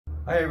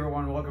Hi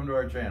everyone, welcome to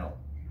our channel.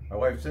 My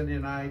wife Cindy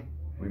and I,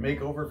 we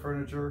make over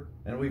furniture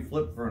and we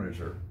flip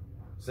furniture.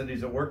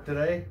 Cindy's at work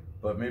today,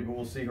 but maybe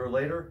we'll see her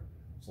later.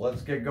 So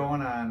let's get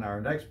going on our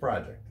next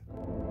project.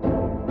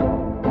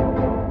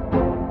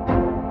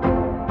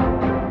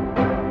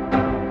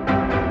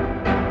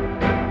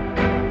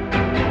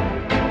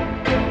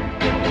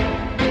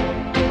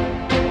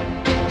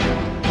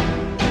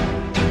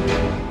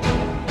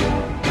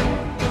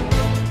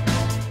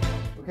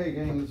 Okay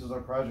gang, this is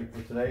our project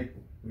for today.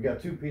 We've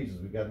got two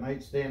pieces. We've got a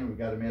nightstand and we've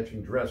got a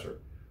matching dresser.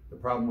 The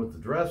problem with the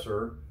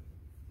dresser,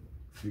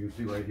 you can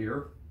see right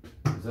here,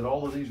 is that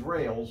all of these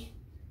rails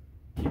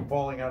keep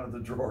falling out of the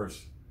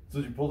drawers. So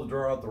as you pull the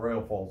drawer out, the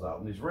rail falls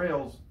out. And these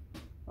rails,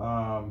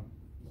 let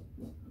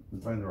me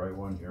find the right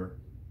one here.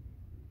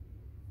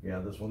 Yeah,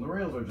 this one. The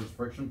rails are just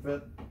friction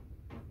fit.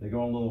 They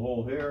go in a little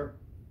hole here,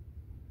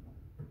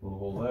 a little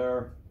hole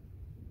there,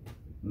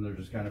 and they're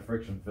just kind of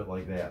friction fit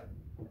like that.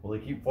 Well,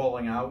 they keep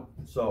falling out.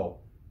 So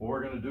what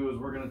we're going to do is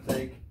we're going to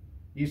take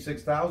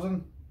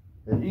E6000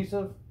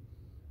 adhesive.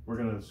 We're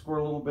going to squirt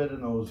a little bit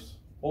in those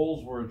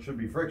holes where it should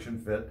be friction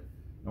fit,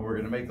 and we're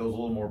going to make those a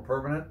little more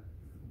permanent.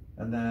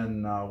 And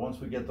then once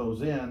we get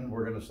those in,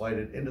 we're going to slide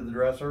it into the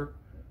dresser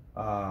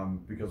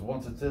because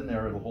once it's in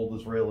there, it'll hold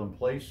this rail in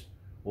place.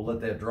 We'll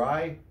let that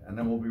dry, and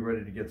then we'll be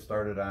ready to get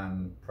started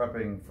on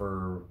prepping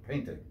for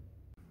painting.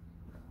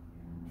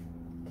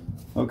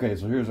 Okay,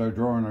 so here's our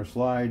drawer and our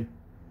slide.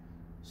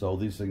 So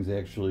these things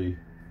actually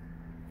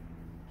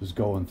just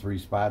go in 3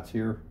 spots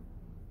here.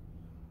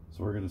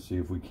 So we're going to see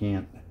if we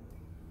can't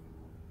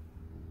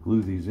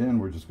glue these in.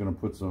 We're just going to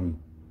put some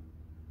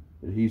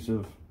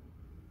adhesive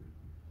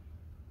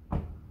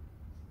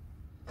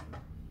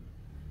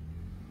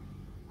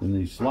in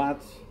these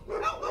slots.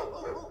 You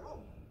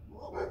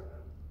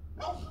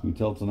can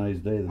tell it's a nice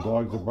day. The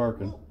dogs are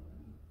barking.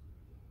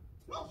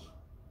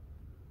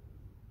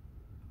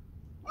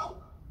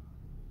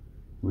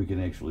 We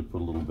can actually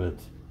put a little bit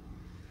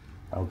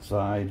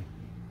outside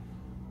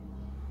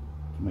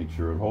to make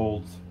sure it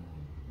holds.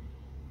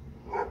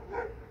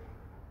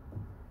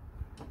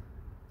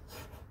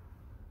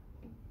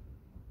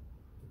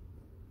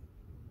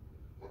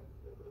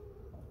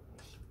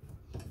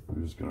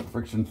 We're just going to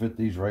friction fit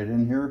these right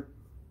in here.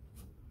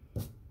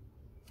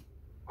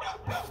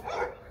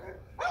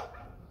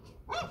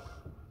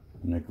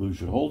 And that glue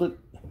should hold it.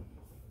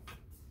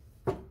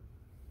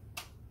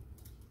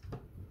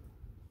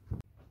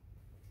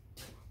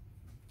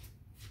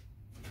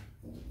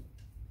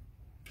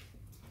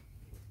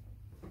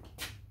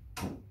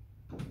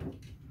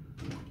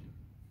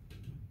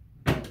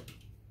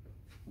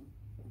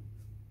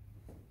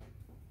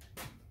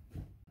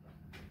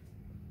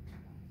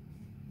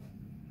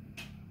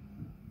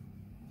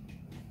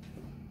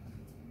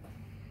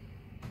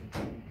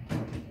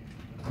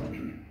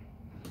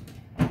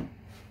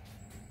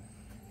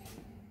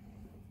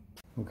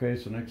 Okay,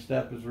 so next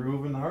step is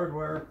removing the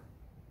hardware.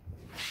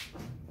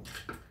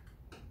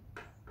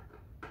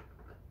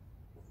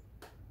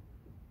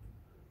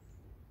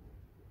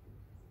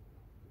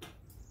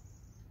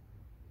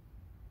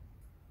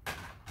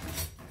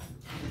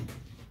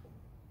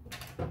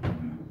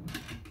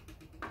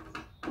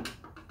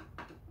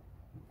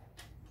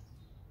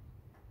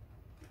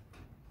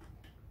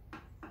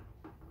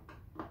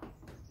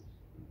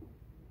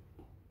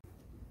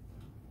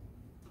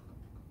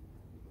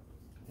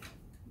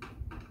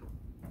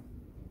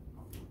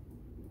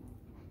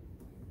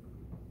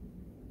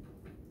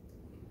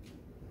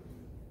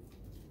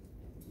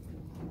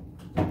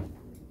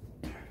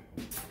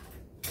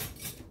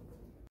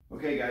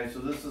 Okay guys, so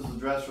this is the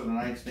dresser for the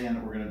nightstand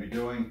that we're going to be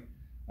doing.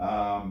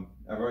 I've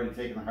already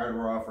taken the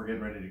hardware off, we're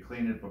getting ready to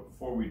clean it, but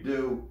before we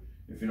do,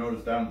 if you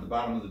notice down at the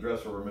bottom of the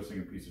dresser, we're missing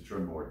a piece of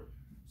trim board.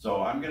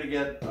 So I'm going to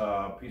get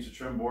a piece of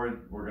trim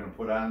board we're going to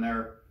put on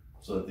there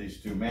so that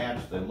these two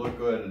match, they look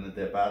good, and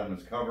that bottom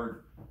is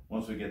covered.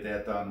 Once we get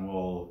that done,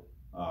 we'll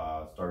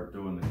start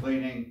doing the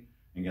cleaning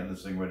and getting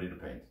this thing ready to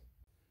paint.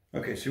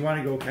 Okay, so you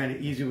want to go kind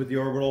of easy with the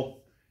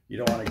orbital. You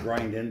don't want to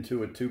grind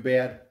into it too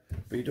bad,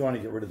 but you do want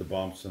to get rid of the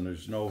bumps, and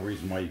there's no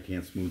reason why you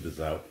can't smooth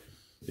this out.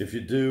 If you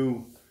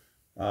do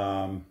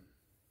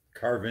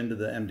carve into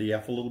the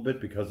MDF a little bit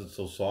because it's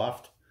so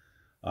soft,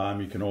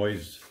 you can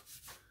always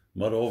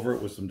mud over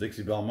it with some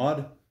Dixie Belle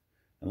Mud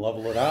and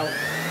level it out.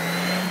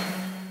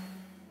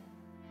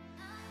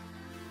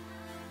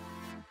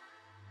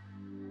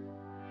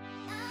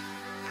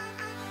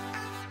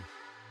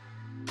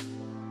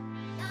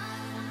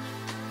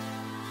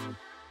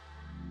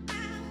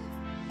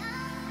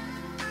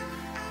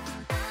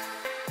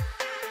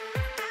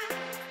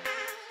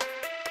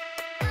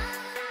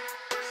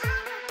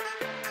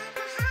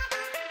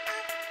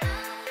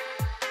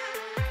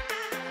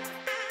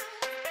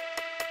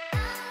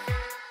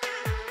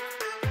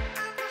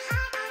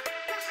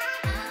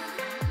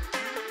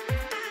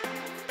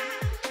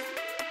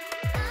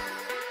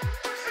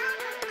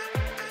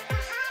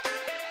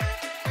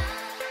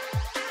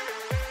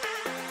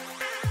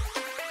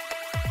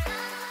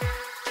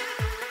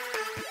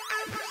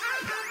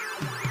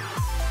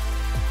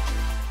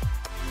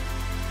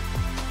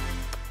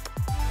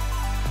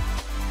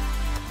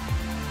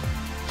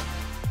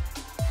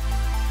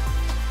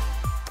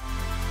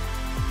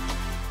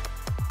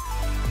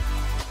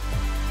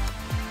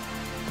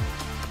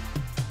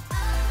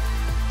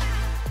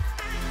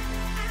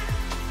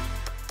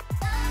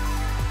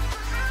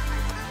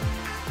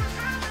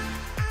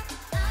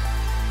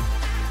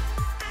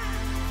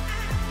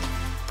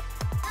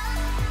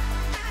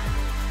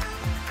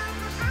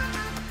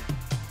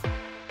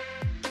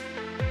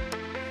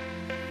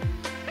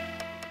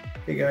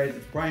 Hey guys,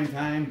 it's prime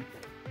time.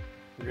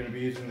 We're going to be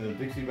using the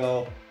Dixie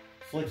Belle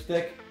Slick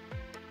Stick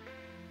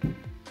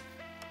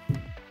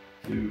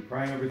to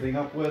prime everything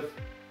up with,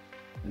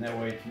 and that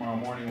way tomorrow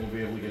morning we'll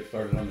be able to get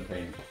started on the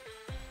painting.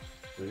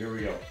 So here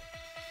we go.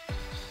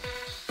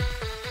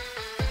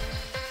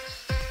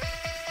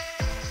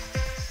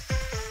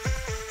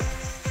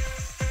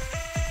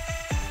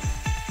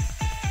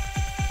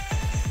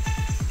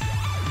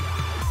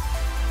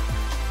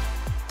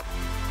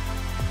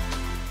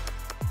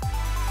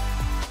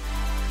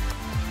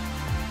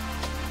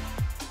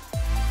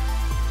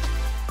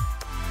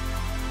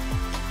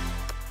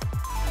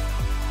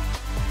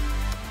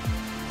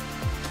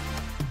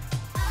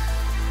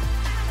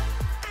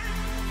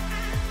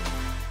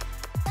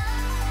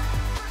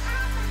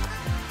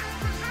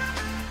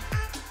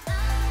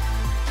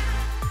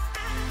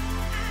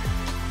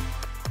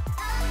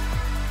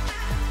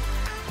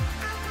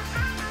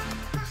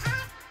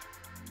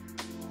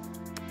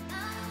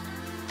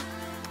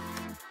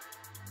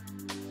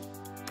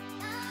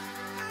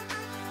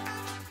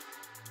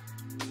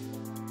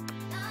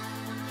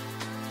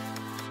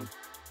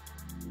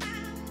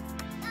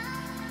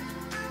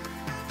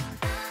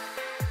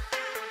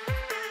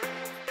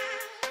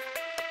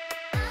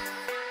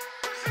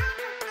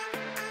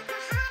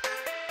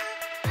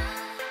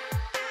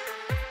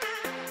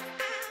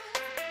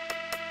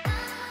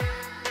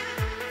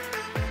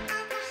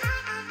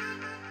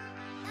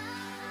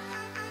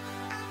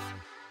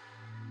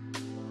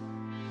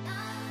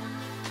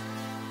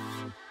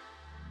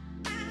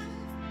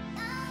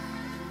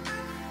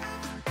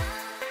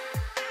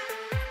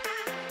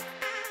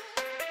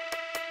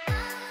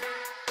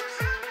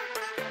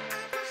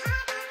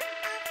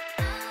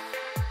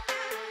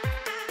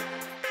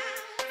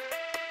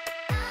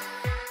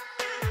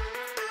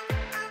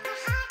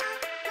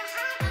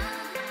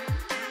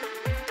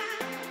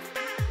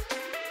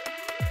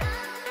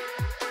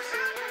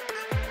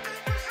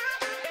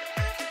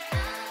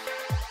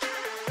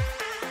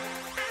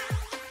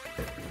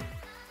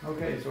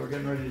 Okay, so we're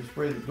getting ready to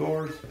spray the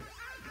drawers.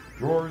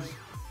 So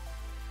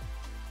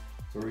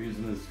we're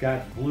using the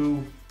Scotch blue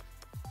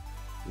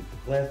with the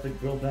plastic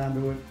built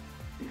onto it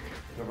to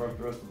cover up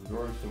the rest of the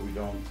drawers so we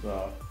don't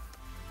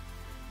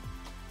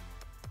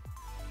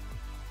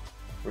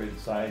spray the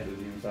sides or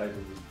the insides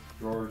of the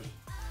drawers.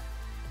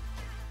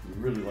 We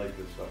really like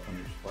this stuff when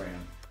you're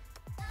spraying.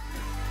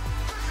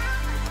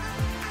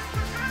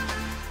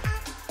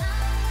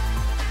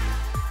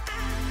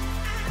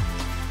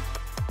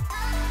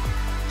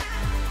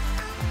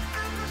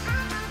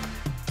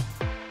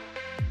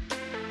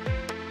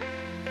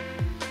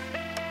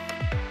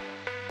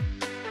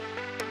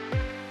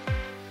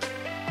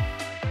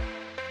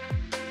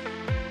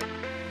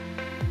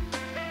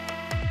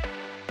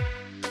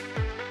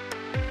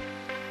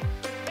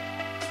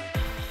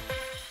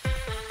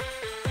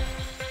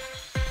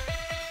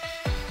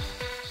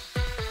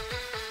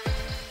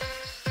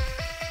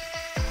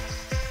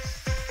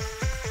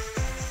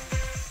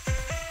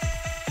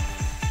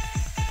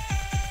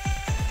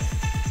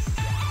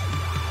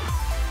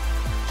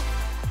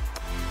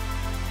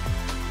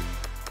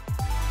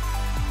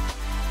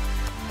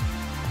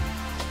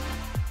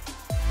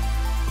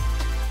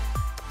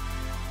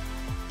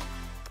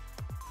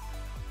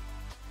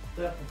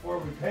 Step before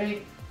we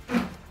paint.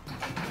 Just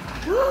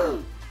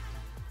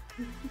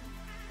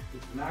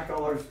knock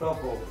all our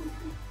stuff over.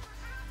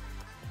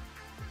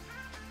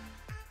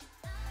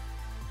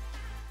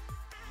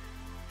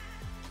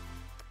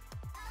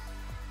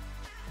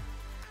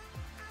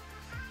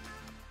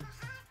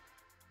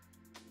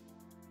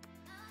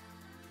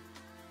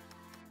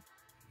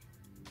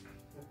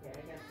 Okay, I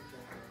got the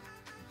jar.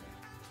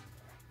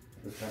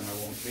 This time I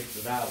won't fix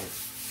it out.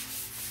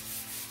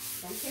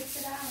 Don't fix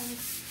it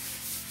out.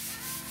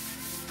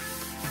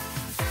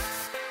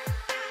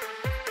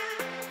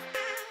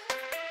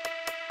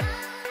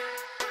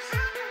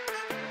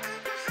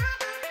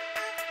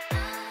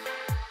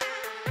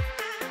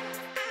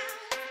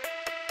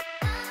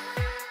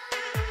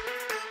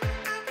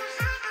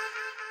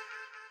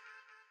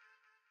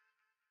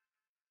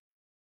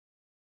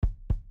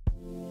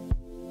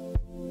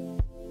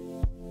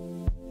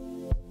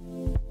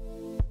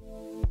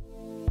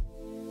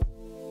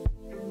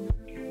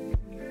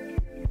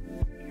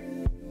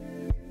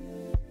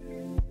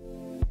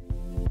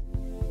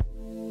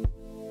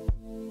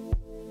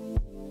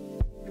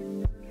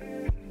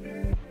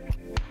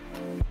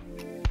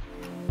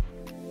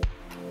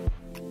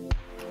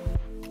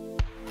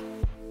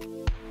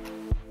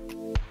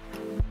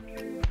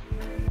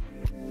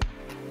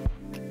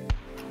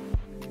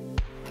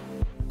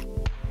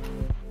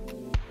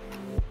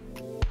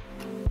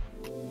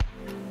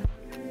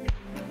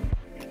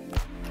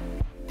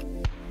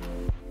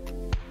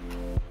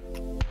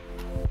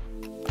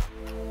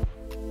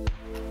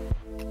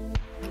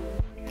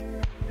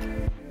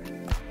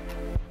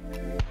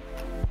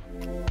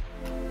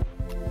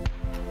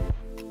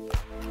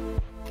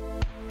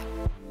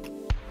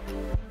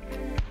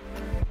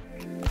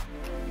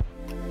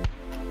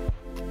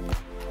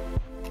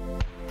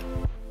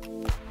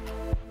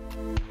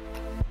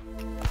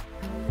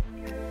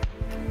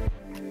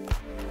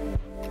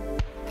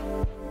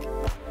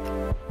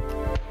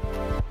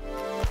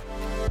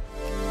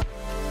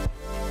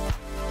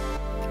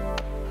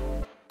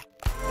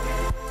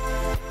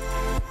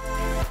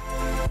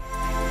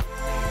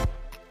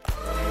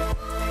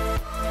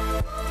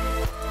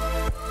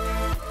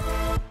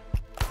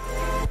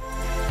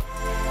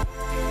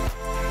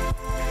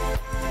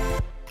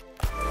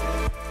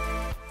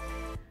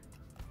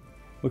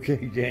 Okay,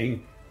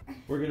 gang,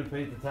 we're gonna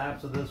paint the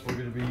tops of this. We're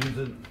gonna be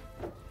using,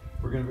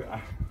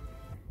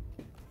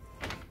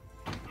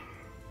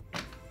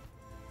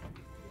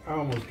 I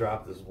almost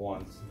dropped this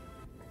once.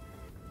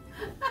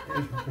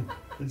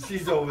 And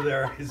she's over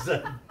there. I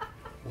said,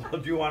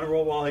 well, do you want to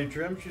roll while I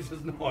trim? She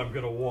says, no, I'm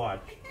gonna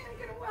watch. I'm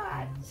gonna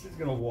watch. She's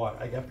gonna watch.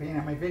 I got paint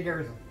on my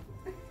fingers.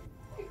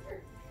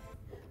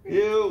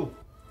 Ew!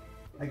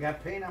 I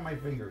got paint on my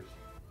fingers.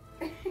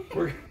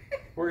 We're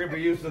gonna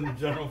be using the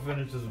General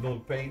Finishes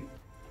milk paint.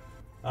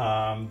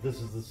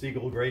 This is the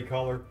Seagull gray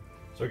color.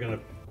 So we're gonna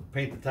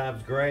paint the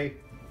tops gray,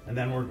 and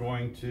then we're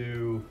going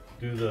to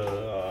do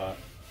the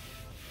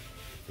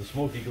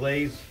smoky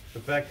glaze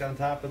effect on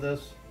top of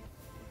this.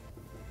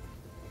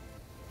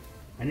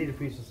 I need a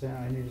piece of sand.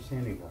 I need a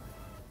sanding bar.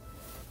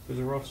 There's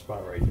a rough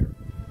spot right here.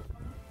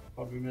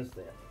 Probably missed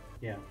that.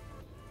 Yeah.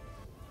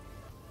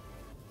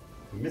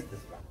 You missed this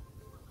spot.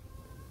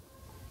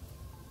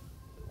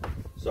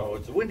 So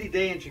it's a windy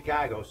day in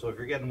Chicago, so if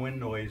you're getting wind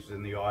noise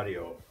in the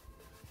audio,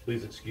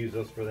 please excuse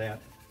us for that.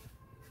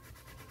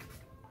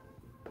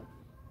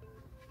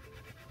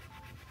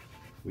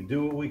 We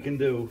do what we can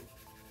do.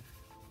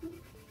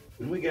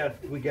 And we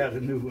got a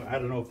new, I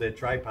don't know if that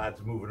tripod's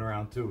moving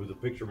around too. The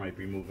picture might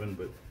be moving,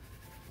 but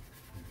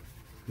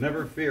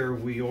never fear,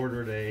 we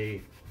ordered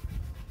a,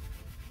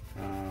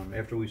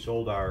 after we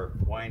sold our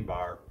wine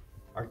bar,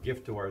 our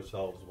gift to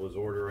ourselves was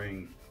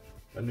ordering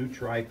a new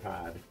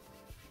tripod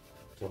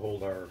to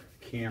hold our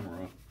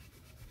camera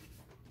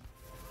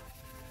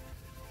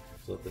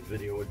so that the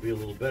video would be a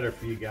little better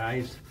for you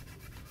guys.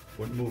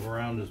 Wouldn't move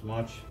around as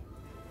much.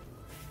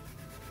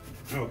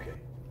 Okay,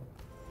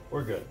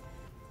 we're good.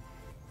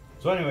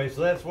 So anyway,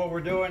 so that's what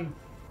we're doing.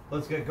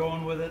 Let's get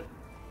going with it.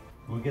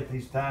 We'll get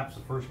these tops,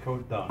 the first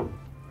coat done.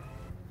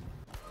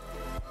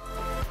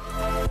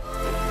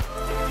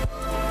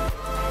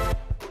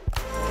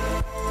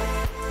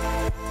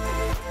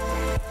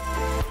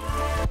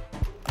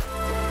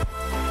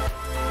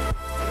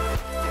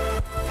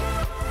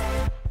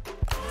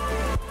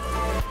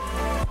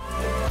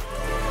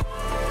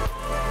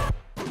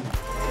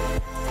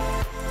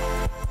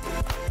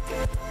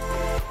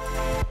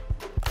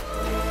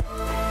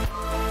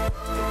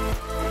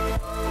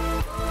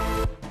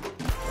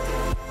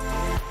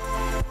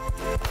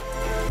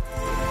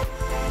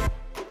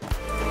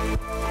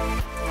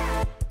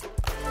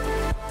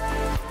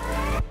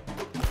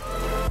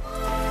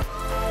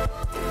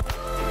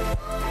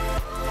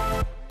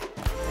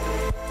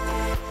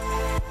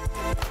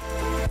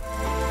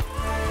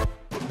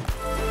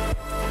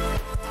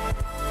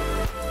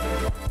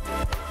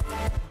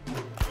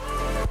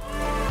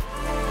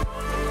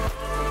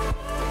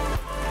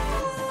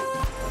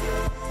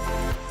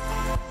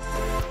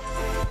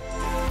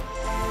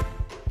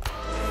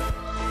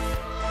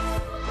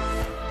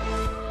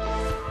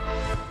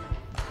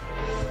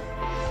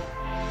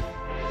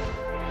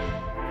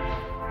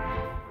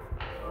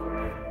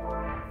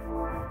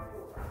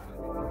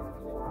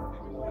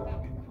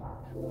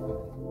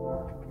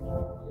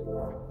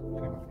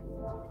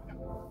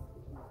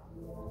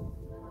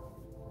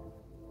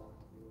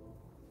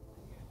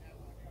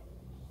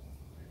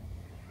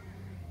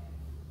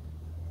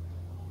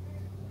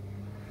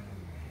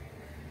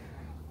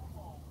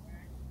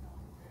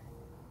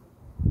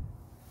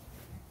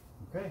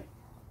 Okay.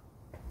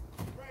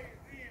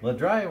 Let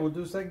dry, we'll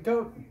do second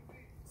coat.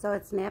 So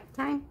it's nap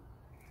time?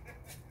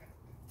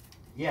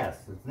 Yes,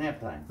 it's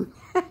nap time.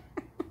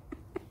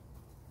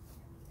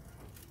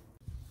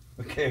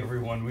 Okay,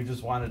 everyone, we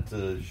just wanted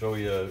to show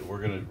you,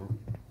 we're going to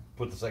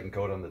put the second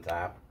coat on the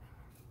top.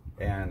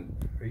 And,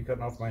 are you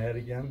cutting off my head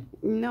again?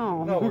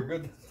 No. No, we're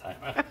good this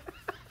time.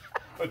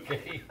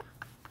 Okay.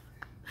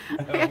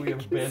 We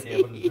have a bad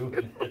habit of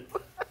doing it.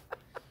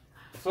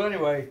 So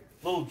anyway,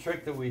 little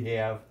trick that we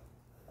have.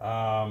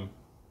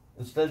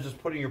 Instead of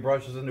just putting your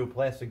brushes into a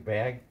plastic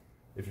bag,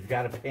 if you've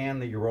got a pan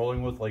that you're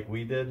rolling with like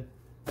we did,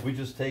 we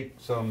just take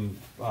some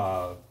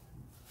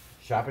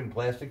shopping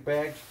plastic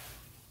bags,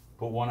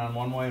 put one on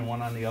one way and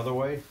one on the other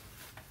way,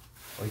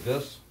 like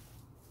this,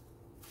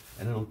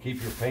 and it'll keep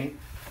your paint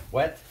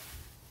wet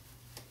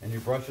and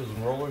your brushes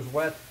and rollers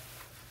wet,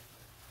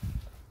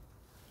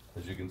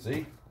 as you can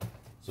see.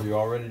 So you're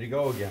all ready to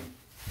go again.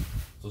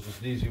 So it's just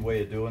an easy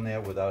way of doing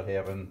that without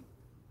having,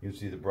 you can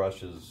see the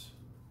brush is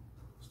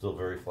still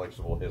very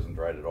flexible, it hasn't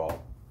dried at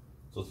all.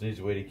 So it's an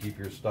easy way to keep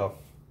your stuff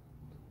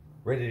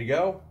ready to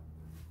go.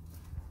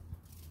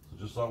 So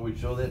just thought we'd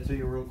show that to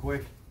you real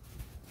quick.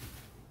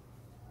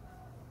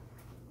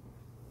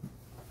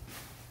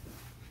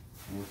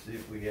 And we'll see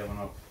if we have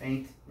enough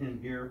paint in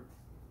here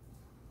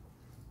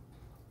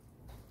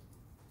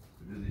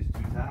to do these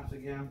two tops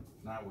again.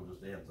 If not, we'll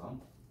just add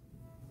some.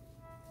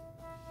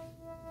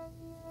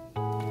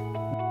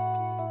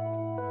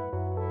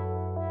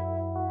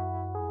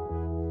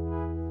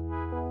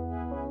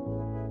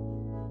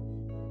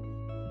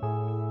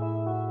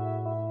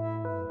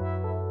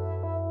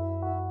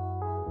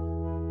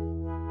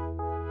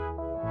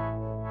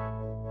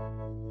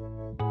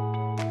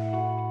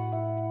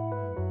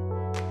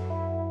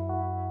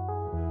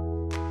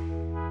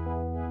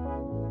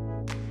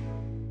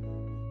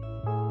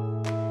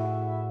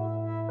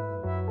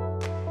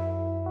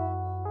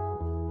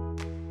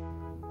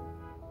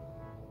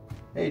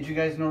 Hey, did you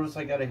guys notice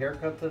I got a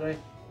haircut today?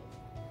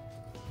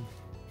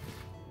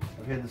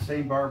 I've had the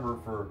same barber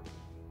for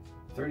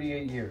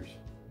 38 years.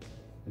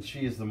 And she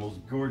is the most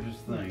gorgeous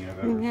thing I've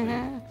ever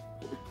seen.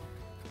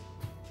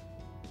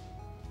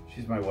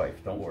 She's my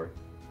wife, don't worry.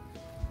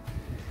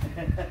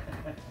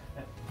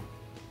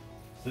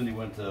 Cindy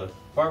went to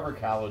barber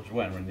college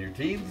when in your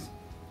teens?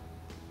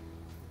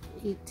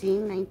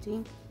 18,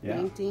 19, Yeah.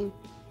 19.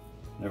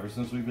 Ever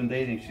since we've been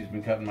dating, she's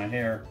been cutting my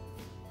hair.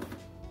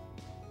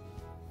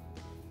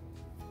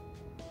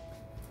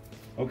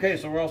 Okay,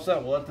 so we're all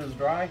set. We'll let this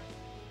dry,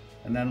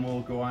 and then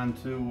we'll go on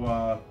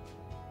to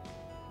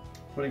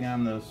putting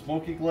on the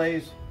smoky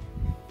glaze,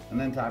 and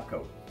then top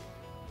coat.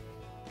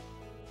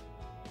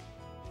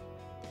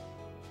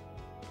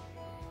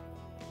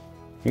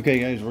 Okay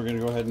guys, we're going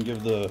to go ahead and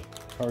give the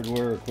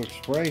hardware a quick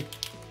spray.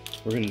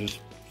 We're going to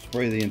just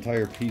spray the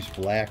entire piece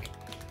black.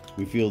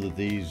 We feel that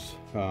these,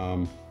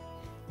 the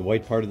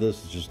white part of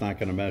this is just not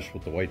going to mesh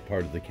with the white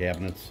part of the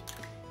cabinets.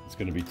 It's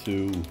going to be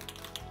too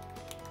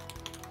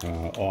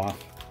off,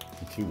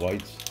 the two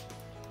whites.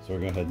 So we're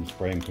going to go ahead and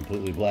spray them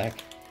completely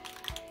black.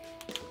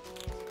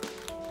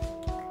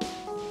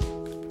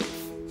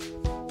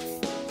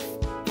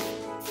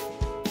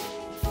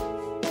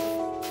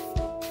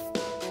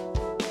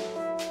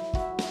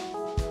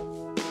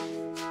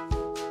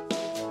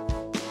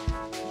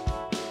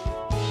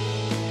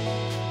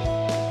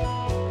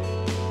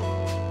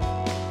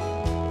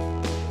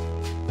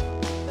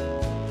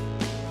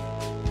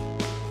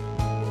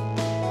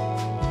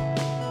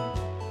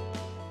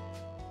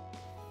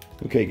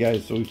 Okay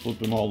guys, so we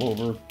flipped them all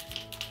over.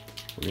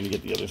 We're going to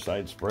get the other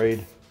side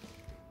sprayed.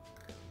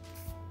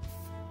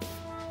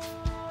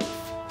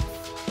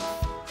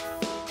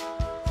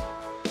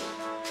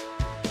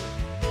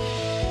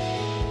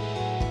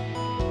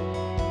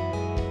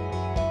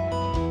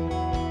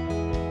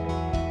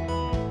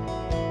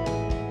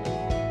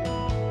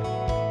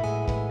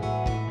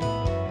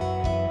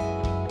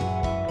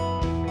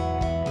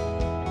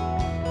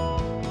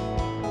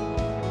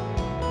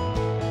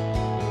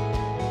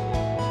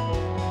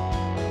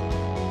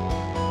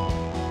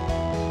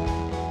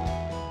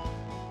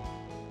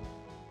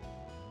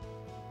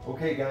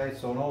 Okay guys,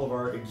 so in all of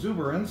our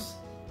exuberance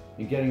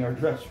in getting our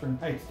dresser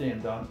and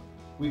nightstand done,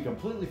 we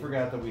completely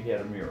forgot that we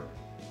had a mirror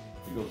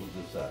that goes with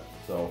this set.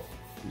 So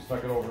we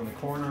stuck it over in the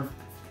corner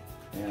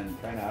and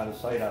kind of out of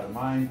sight, out of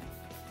mind.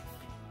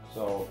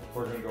 So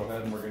we're going to go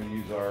ahead and we're going to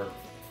use our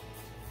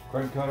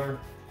crud cutter.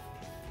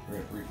 We're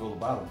going to have to refill the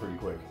bottle pretty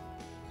quick.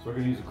 So we're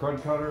going to use a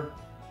crud cutter.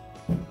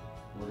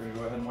 We're going to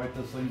go ahead and wipe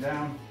this thing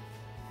down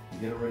and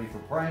get it ready for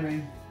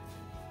priming.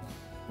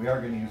 We are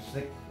going to use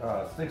stick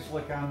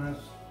slick on this.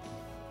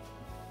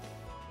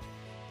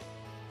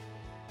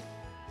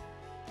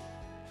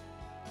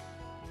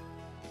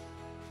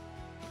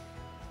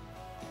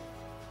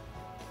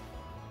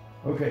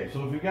 Okay,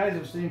 so if you guys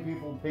have seen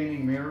people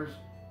painting mirrors,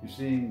 you've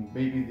seen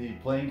maybe the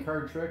playing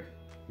card trick.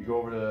 You go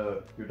over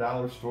to your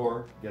dollar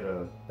store, get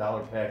a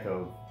 $1 pack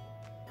of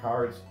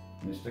cards,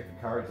 and you stick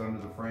the cards under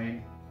the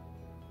frame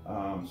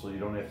so you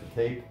don't have to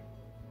tape.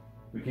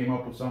 We came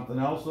up with something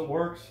else that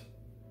works.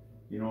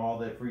 You know all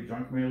that free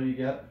junk mail you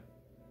get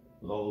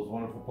with all those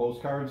wonderful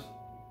postcards?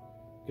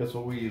 Guess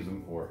what we use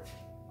them for?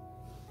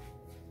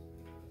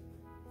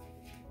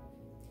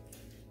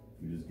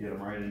 You just get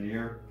them right in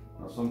here.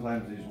 Now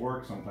sometimes these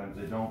work, sometimes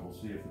they don't. We'll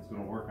see if it's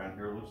going to work on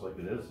here. It looks like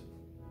it is.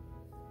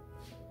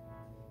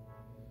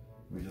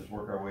 We just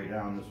work our way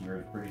down. This mirror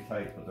is pretty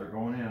tight, but they're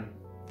going in.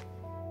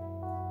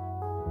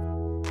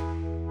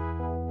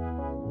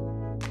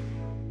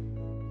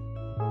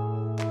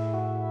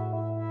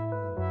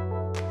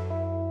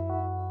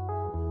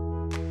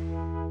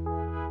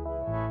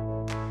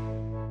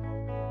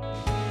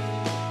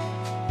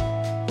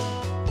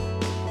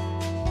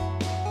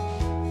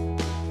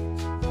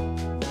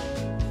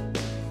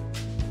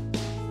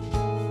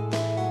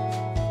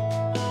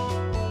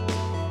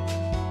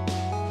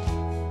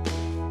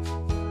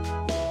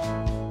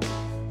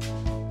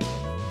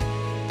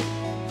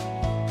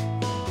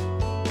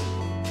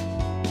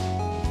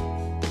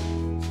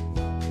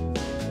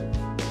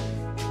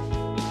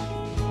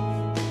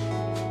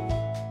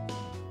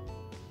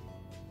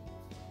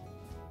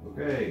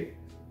 Okay,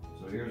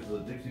 so here's the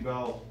Dixie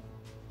Belle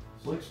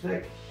Slick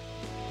Stick.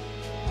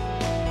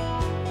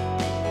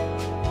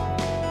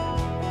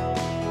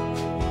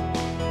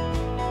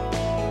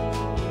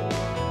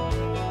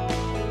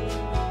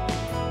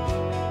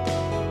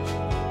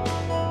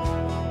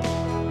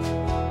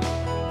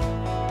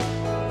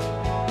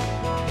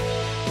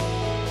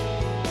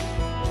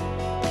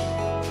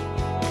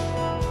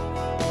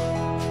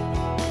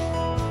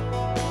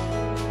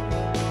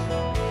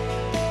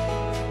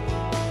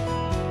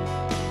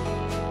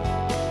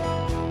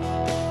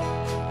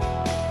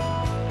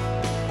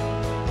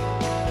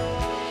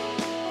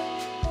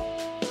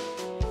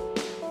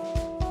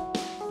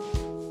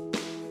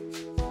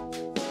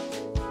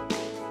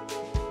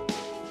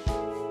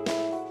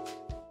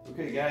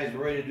 Okay guys,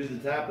 we're ready to do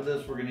the top of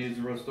this. We're going to use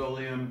the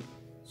Rustoleum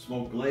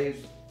Smoke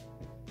Glaze.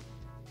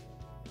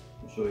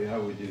 I'll show you how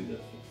we do this.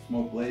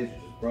 Smoke Glaze,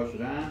 you just brush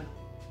it on.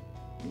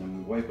 and then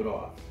we wipe it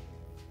off.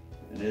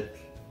 And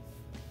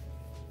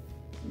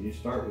when you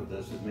start with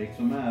this, it makes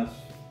a mess.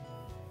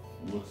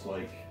 It looks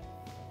like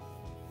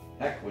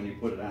heck when you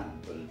put it on,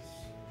 but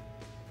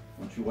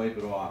once you wipe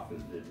it off,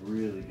 it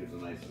really gives a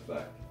nice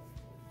effect.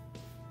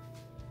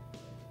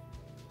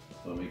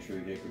 So make sure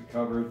you get good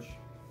coverage.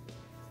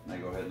 And I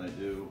go ahead and I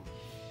do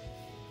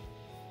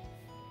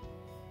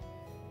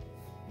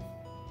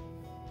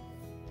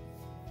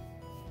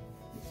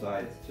the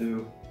sides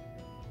too.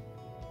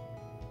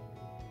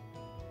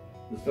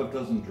 This stuff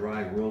doesn't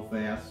dry real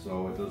fast,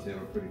 so it does have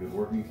a pretty good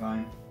working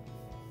time.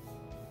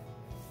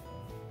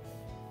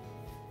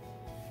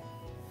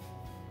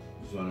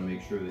 Just want to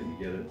make sure that you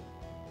get it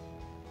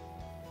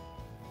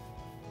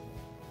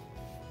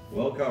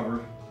well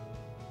covered.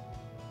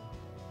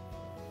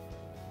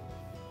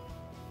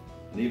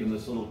 And even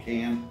this little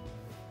can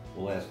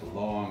will last a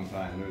long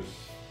time. There's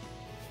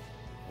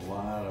it's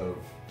a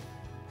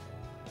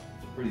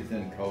pretty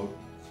thin coat,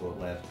 so it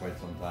lasts quite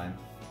some time.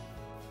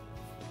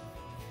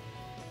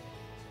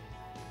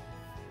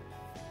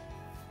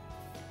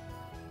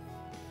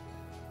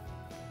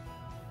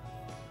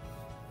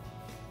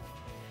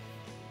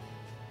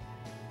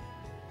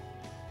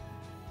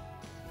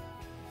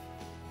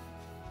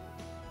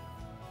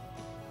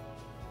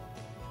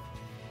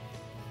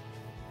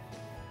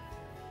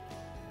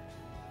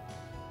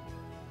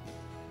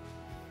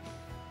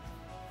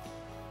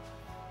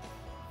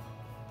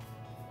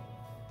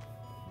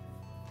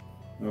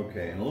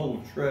 Okay, and a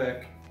little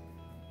trick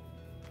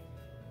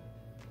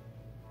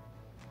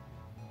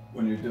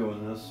when you're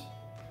doing this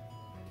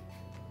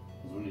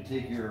is when you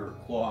take your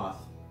cloth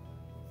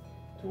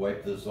to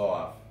wipe this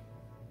off,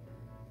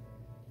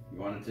 you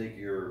want to take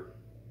your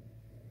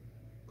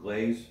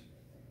glaze,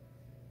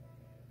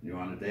 you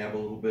want to dab a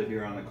little bit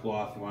here on the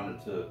cloth, you want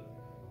it to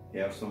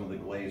have some of the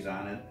glaze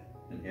on it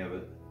and have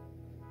it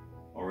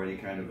already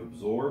kind of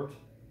absorbed.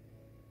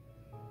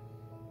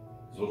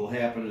 So what'll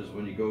happen is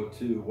when you go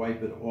to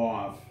wipe it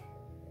off,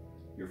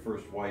 your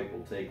first wipe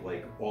will take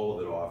like all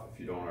of it off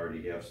if you don't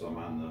already have some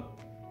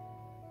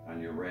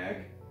on your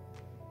rag.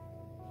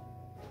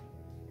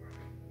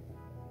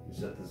 You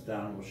set this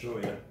down and we'll show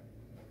you.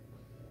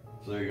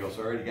 So there you go,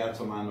 so I already got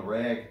some on the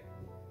rag.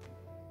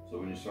 So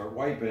when you start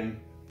wiping,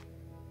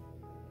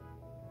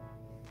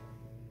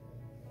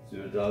 see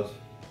what it does?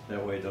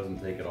 That way it doesn't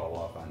take it all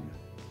off on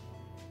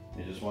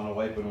you. You just want to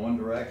wipe in one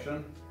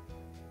direction.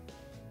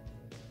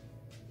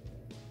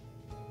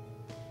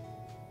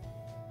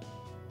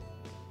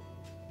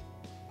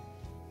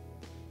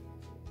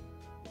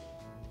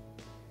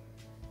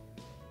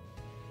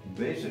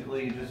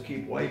 Basically, you just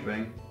keep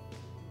wiping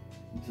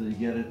until you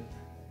get it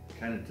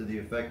kind of to the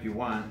effect you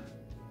want.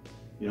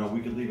 You know, we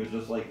could leave it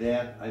just like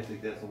that. I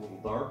think that's a little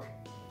dark.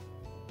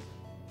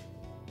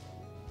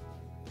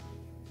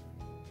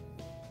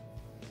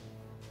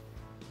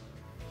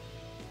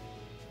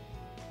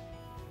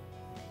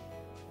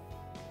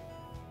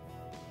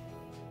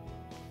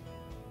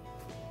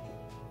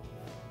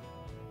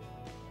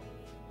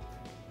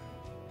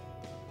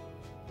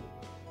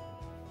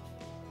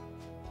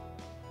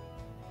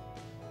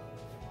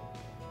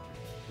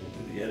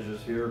 To the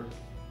edges here.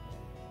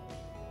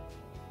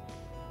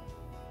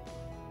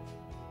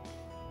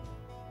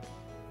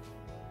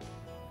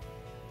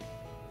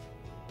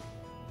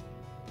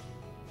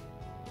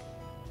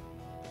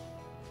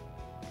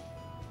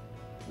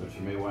 What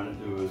you may want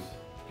to do is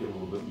get a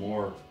little bit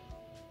more of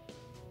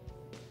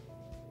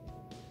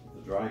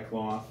the dry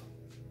cloth.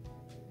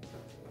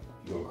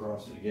 Go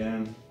across it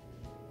again.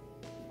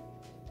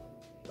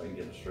 If I can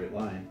get a straight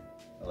line.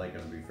 I like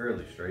them to be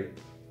fairly straight.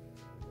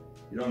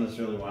 You don't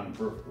necessarily want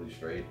them perfectly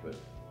straight, but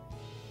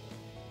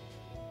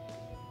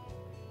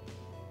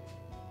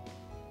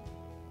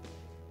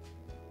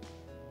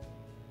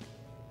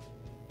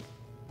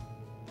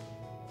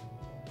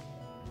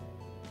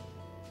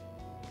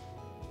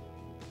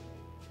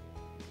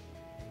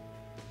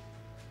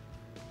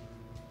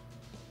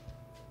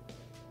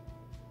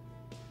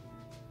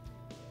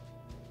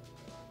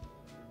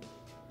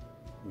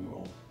we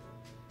will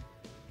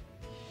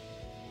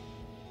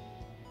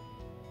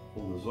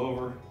pull this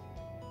over.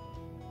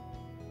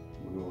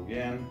 We'll go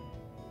again.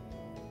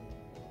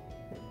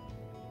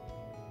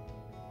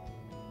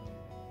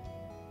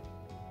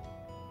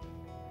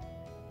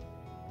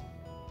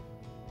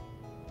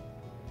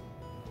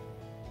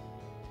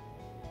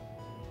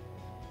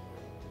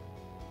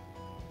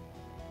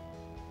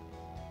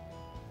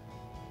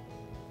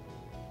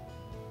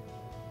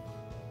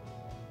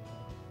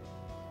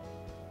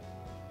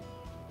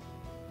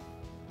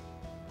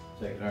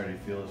 So I can already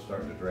feel it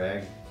starting to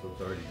drag, so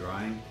it's already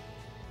drying.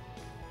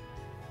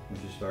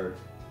 Once you start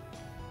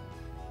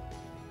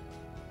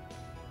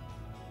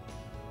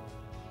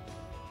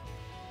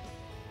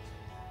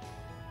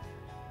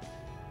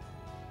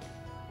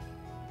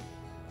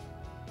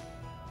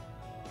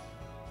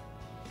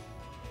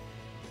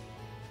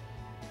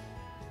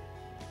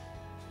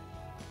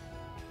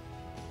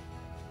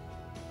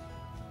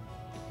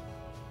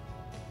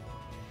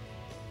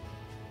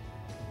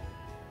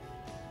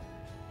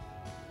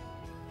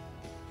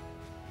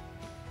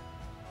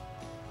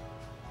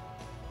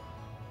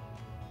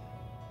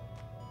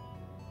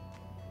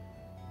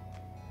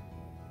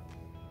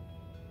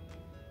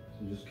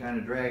And just kind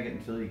of drag it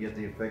until you get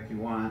the effect you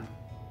want.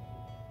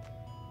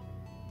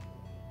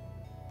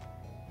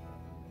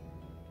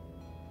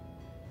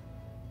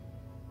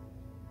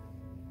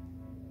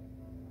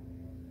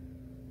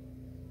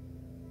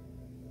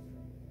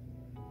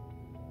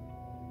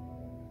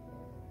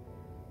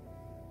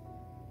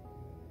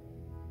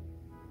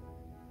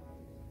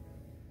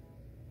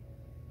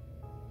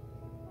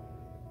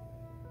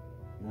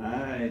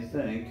 I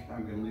think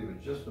I'm going to leave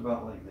it just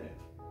about like that.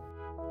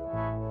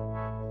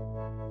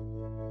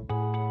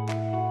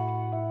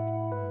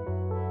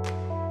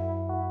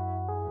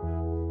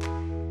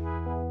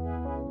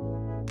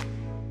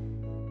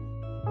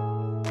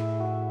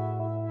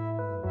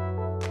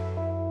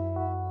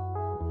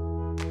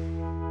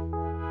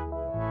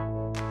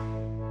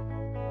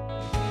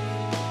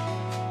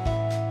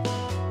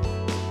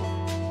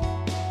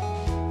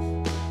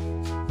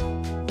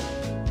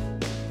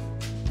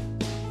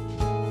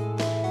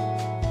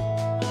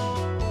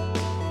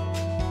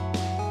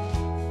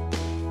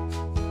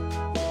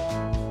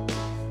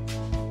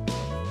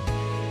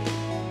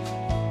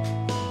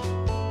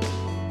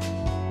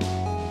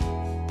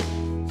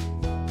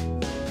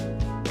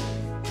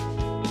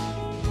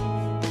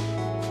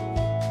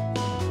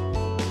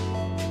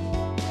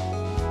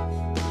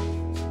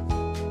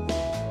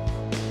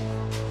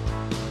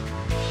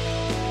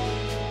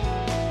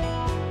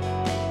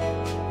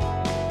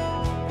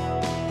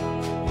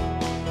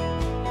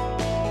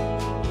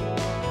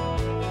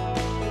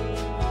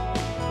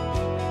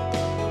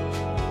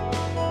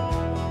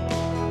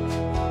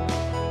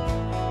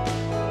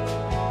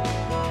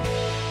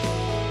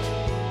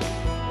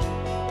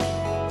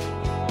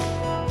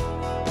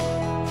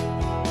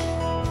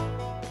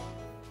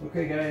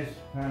 Okay guys,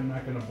 I'm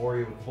not going to bore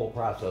you with the whole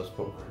process,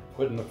 but we're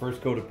putting the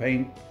first coat of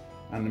paint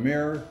on the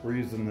mirror. We're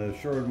using the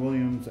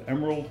Sherwin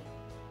Emerald,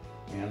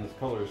 and this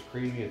color is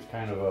creamy. It's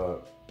kind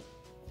of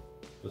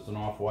just an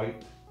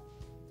off-white.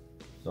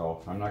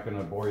 So I'm not going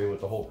to bore you with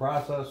the whole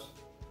process.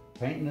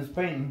 Painting is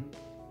painting,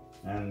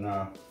 and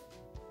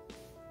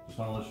just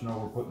want to let you know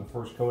we're putting the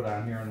first coat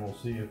on here, and we'll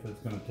see if it's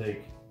going to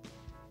take,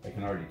 I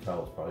can already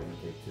tell it's probably going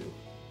to take 2.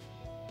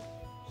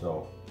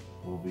 So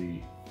we'll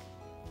be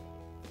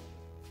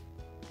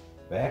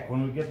back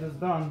when we get this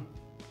done.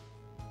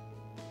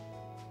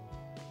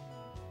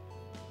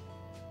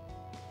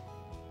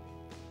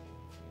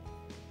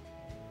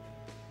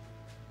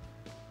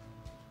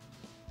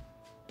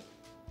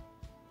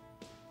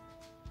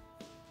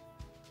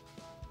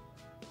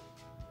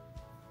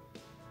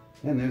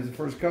 And there's the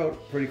first coat.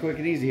 Pretty quick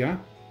and easy, huh?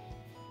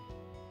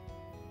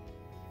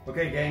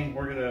 Okay gang,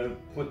 we're gonna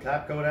put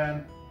top coat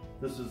on.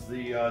 This is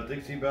the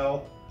Dixie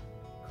Belle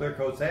Clear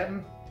Coat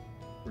Satin.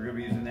 We're gonna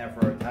be using that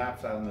for our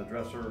tops on the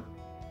dresser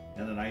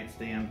and the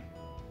nightstand.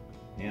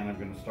 And I'm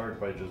going to start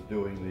by just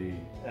doing the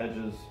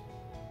edges,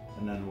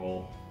 and then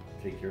we'll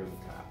take care of the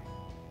top.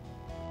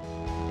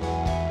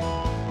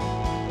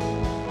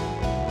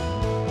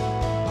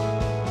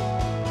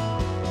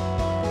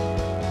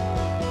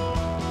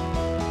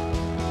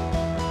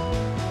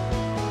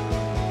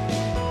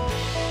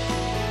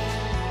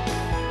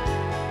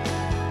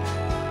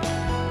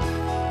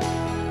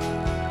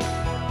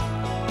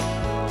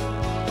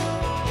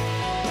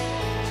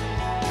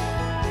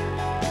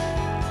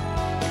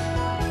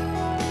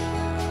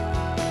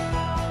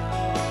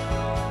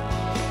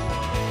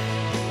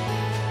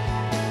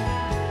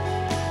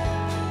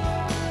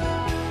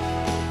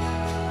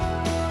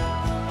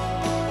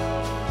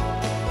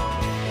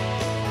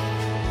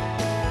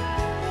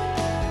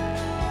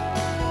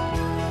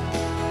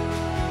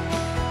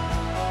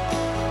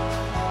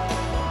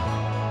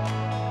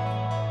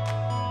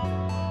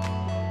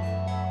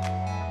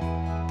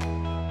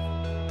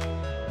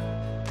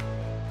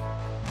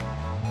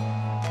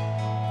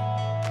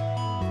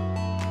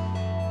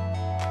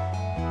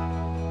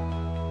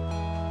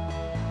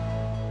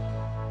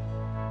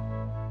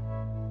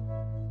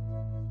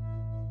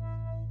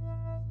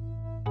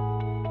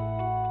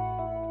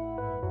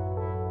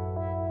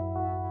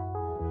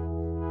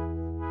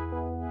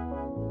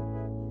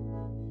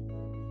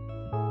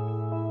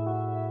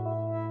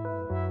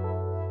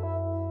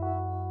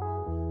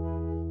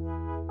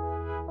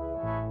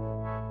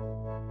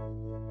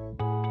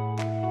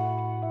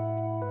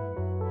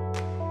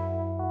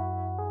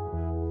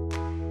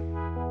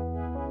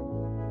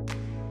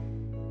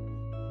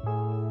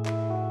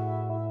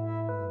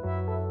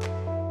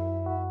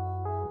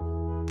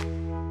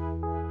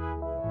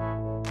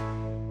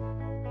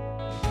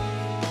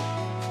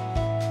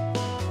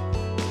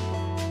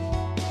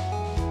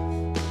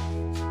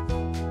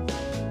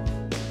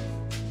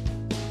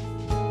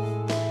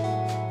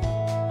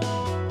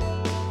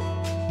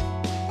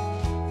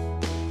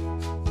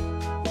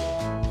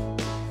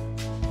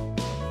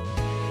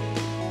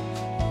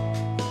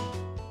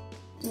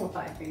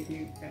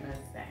 You're gonna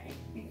say?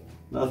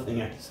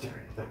 Nothing. I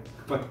started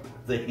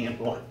the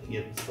handle on the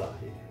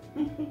inside.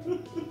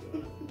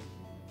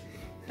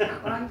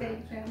 Not long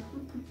day, Jim.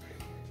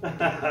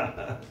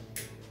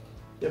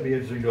 It'd be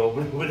interesting to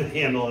open it with a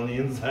handle on the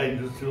inside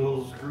and just 2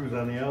 little screws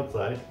on the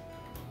outside.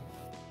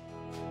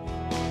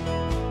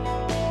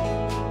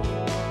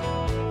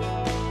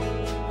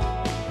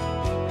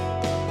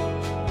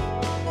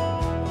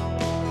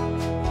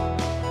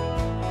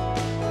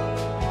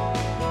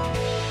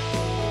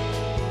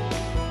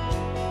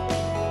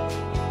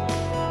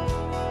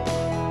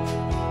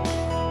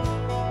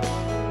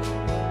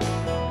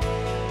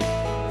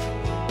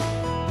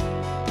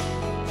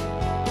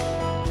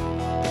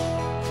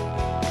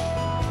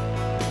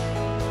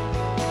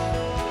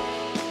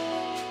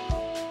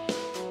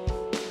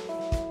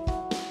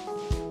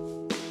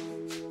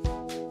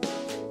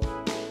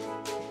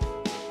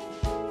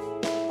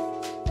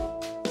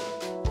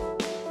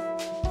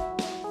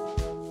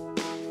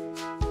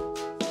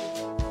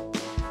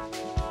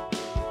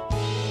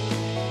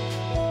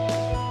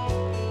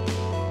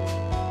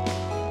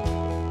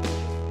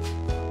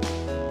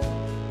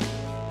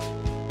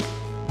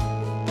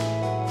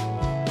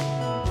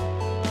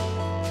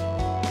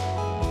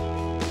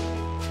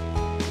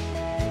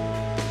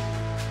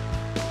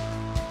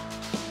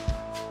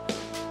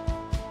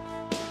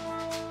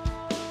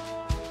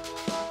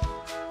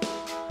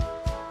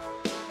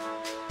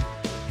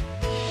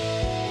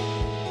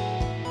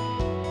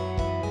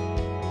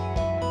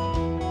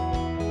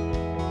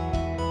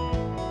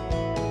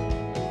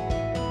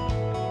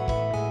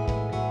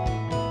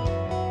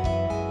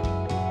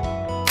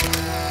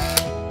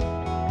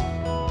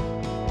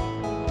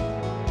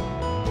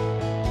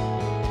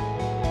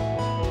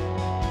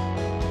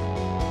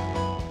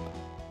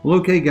 Well,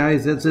 okay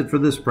guys, that's it for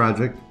this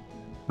project.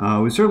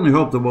 We certainly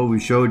hope that what we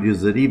showed you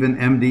is that even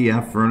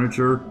MDF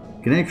furniture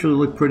can actually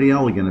look pretty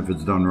elegant if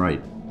it's done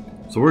right.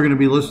 So we're going to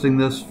be listing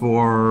this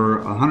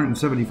for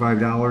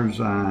 $175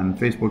 on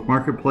Facebook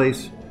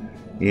Marketplace,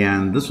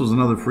 and this was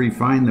another free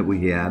find that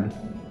we had.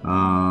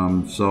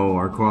 So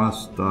our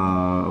cost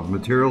of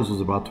materials was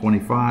about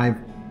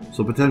 $25,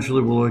 so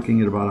potentially we're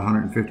looking at about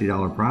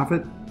 $150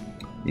 profit,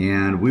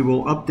 and we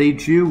will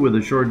update you with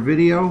a short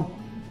video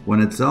when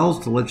it sells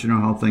to let you know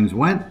how things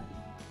went.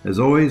 As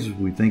always,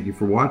 we thank you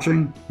for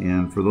watching,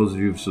 and for those of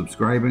you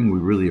subscribing, we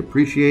really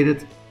appreciate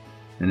it.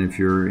 And if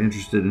you're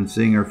interested in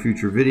seeing our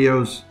future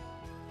videos,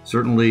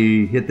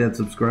 certainly hit that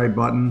subscribe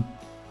button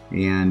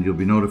and you'll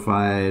be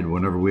notified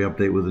whenever we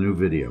update with a new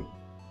video.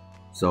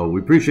 So we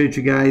appreciate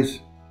you guys,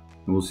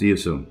 and we'll see you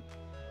soon.